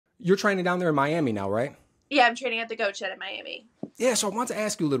you're training down there in Miami now, right? Yeah, I'm training at the Goat Shed in Miami. Yeah, so I want to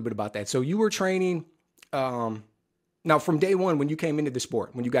ask you a little bit about that. So you were training, um, now from day one when you came into the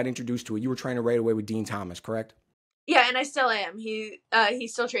sport, when you got introduced to it, you were training right away with Dean Thomas, correct? Yeah, and I still am. He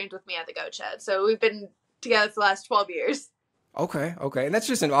still trains with me at the Goat Shed, so we've been together for the last 12 years. Okay, okay, and that's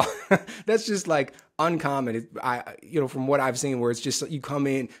just an that's just like uncommon. From what I've seen, where it's just you come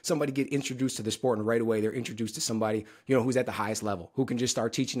in, somebody get introduced to the sport, and right away they're introduced to somebody who's at the highest level, who can just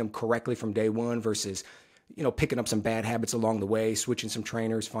start teaching them correctly from day one, versus picking up some bad habits along the way, switching some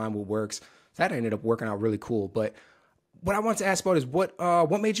trainers, find what works. That ended up working out really cool. But what I want to ask about is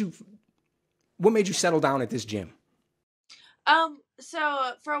what made you settle down at this gym? So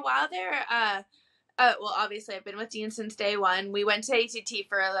for a while there, well, obviously I've been with Dean since day one. We went to ATT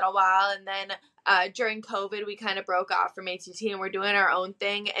for a little while, and then during COVID, we kind of broke off from ATT and we're doing our own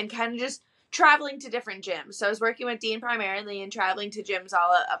thing and kind of just traveling to different gyms. So I was working with Dean primarily and traveling to gyms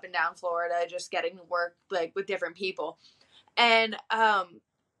all up and down Florida, just getting to work like with different people. And I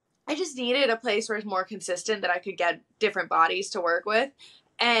just needed a place where it's more consistent that I could get different bodies to work with.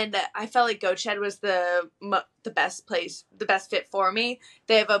 And I felt like Goat Shed was the best place, the best fit for me.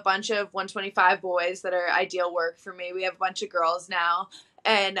 They have a bunch of 125 boys that are ideal work for me. We have a bunch of girls now.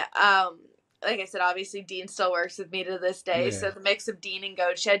 And like I said, obviously Dean still works with me to this day. Yeah. So the mix of Dean and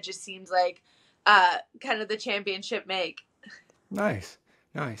Goat Shed just seems like kind of the championship make. Nice,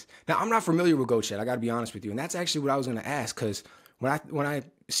 nice. Now I'm not familiar with Goat Shed. I got to be honest with you, and that's actually what I was going to ask, because when I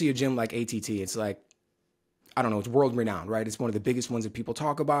see a gym like ATT, it's like, I don't know, it's world renowned, right? It's one of the biggest ones that people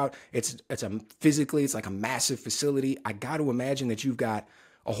talk about. It's physically, it's like a massive facility. I got to imagine that you've got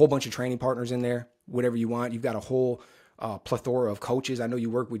a whole bunch of training partners in there, whatever you want. You've got a whole plethora of coaches. I know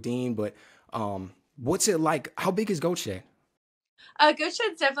you work with Dean, but what's it like? How big is Goat Shed? Goat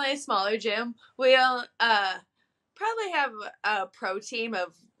Shed's definitely a smaller gym. We'll probably have a pro team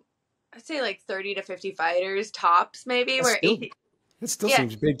of, I'd say like 30 to 50 fighters tops, maybe. It still Yeah.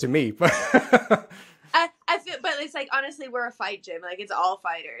 seems big to me, but I feel, but it's like, honestly, we're a fight gym. Like, it's all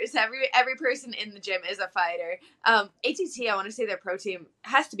fighters. Every person in the gym is a fighter. ATT, I want to say their pro team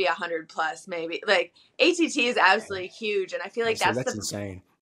has to be 100 plus, maybe. Like, ATT is absolutely huge, and I feel like that's insane.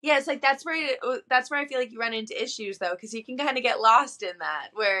 Yeah, it's like that's where I feel like you run into issues though, because you can kind of get lost in that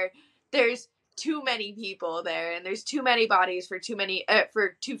where there's too many people there and there's too many bodies for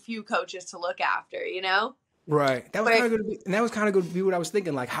too few coaches to look after. Right. That was kind of good. And that was kind of going to be what I was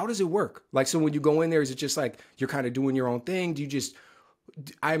thinking. Like, how does it work? Like, so when you go in there, is it just like you're kind of doing your own thing? Do you just?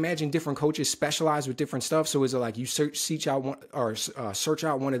 I imagine different coaches specialize with different stuff. So is it like you search out one or search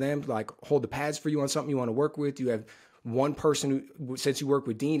out one of them, like hold the pads for you on something you want to work with? You have one person who, since you work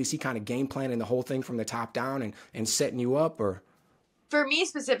with Dean, is he kind of game planning the whole thing from the top down and setting you up, or? For me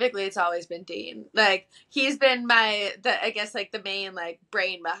specifically, it's always been Dean. Like, he's been I guess like the main like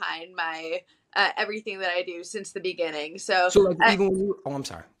brain behind my everything that I do since the beginning. So like even when you, I'm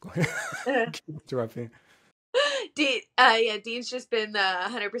sorry, go ahead. Keep interrupting. Dean's just been the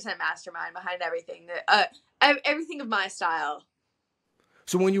 100% mastermind behind everything. Everything of my style.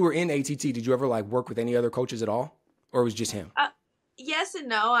 So when you were in ATT, did you ever like work with any other coaches at all, or it was just him? Yes and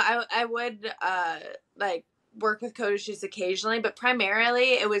no. I would like work with coaches occasionally, but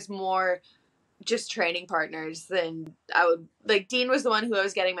primarily it was more just training partners than I would like. Dean was the one who I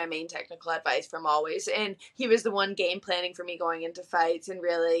was getting my main technical advice from always, and he was the one game planning for me going into fights and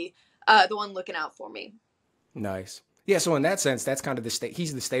really the one looking out for me. Nice. Yeah, so in that sense, that's kind of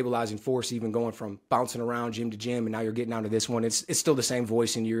he's the stabilizing force, even going from bouncing around gym to gym, and now you're getting down to this one. It's still the same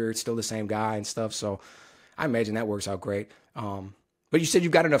voice in your ear, it's still the same guy and stuff. So I imagine that works out great. But you said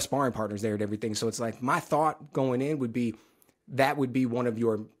you've got enough sparring partners there and everything. So it's like my thought going in would be that would be one of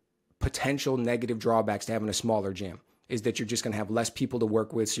your potential negative drawbacks to having a smaller gym, is that you're just going to have less people to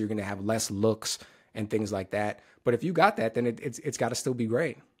work with, so you're going to have less looks and things like that. But if you got that, then it's got to still be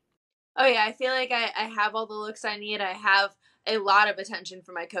great. Oh yeah, I feel like I have all the looks I need. I have a lot of attention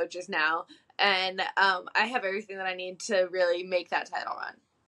from my coaches now, and I have everything that I need to really make that title run.